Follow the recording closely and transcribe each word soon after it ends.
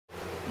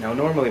Now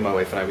normally my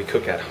wife and I, we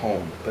cook at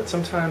home, but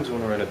sometimes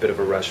when we're in a bit of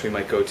a rush we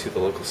might go to the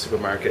local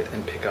supermarket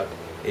and pick up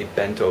a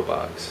bento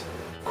box.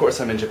 Of course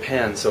I'm in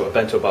Japan, so a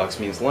bento box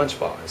means lunch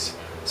box.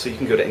 So you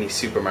can go to any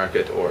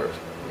supermarket or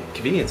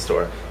convenience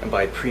store and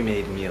buy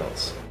pre-made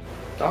meals.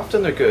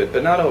 Often they're good,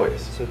 but not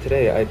always. So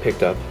today I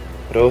picked up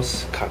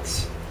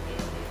Katsudon.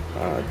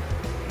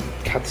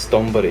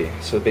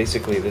 So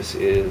basically this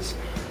is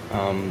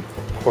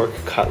pork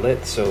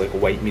cutlet, so like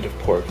white meat of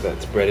pork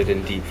that's breaded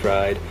and deep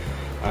fried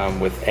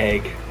with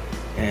egg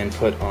and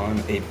put on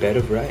a bed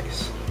of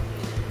rice.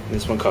 And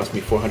this one cost me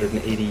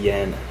 480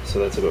 yen, so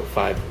that's about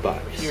 $5.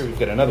 Here we've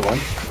got another one,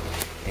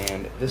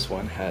 and this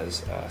one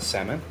has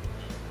salmon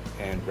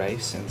and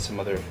rice and some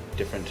other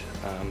different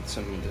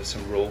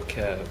some roll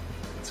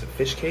it's a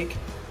fish cake,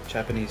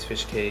 Japanese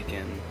fish cake,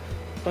 and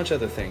a bunch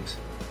of other things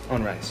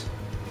on rice.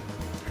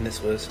 And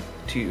this was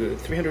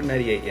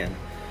 398 yen,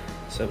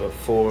 so about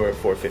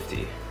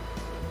 $450.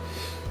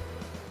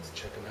 Let's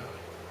check them out.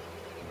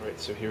 Alright,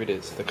 so here it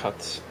is, the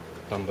Katsudon.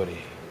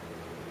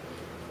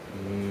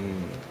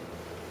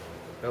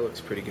 That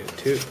looks pretty good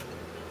too.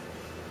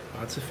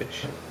 Lots of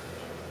fish.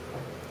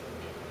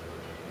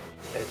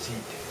 Let's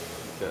eat.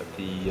 We've got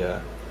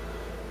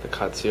the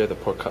katsu here, the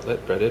pork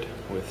cutlet, breaded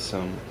with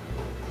some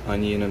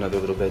onion and other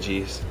little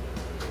veggies.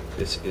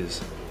 This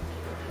is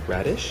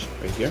radish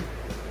right here,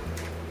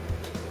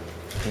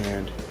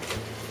 and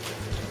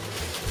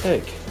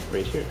egg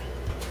right here,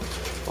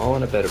 all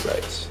on a bed of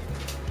rice.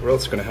 We're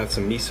also gonna have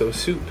some miso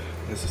soup.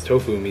 This is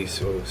tofu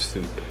miso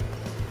soup.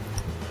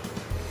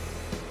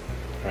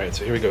 Alright,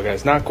 so here we go,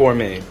 guys. Not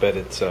gourmet, but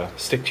it's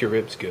stick to your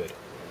ribs good.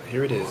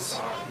 Here it is,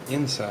 the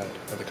inside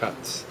of the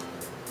cuts.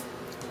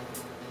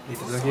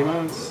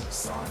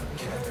 Itadakimasu.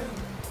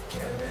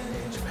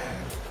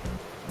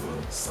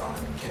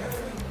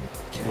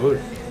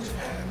 Good.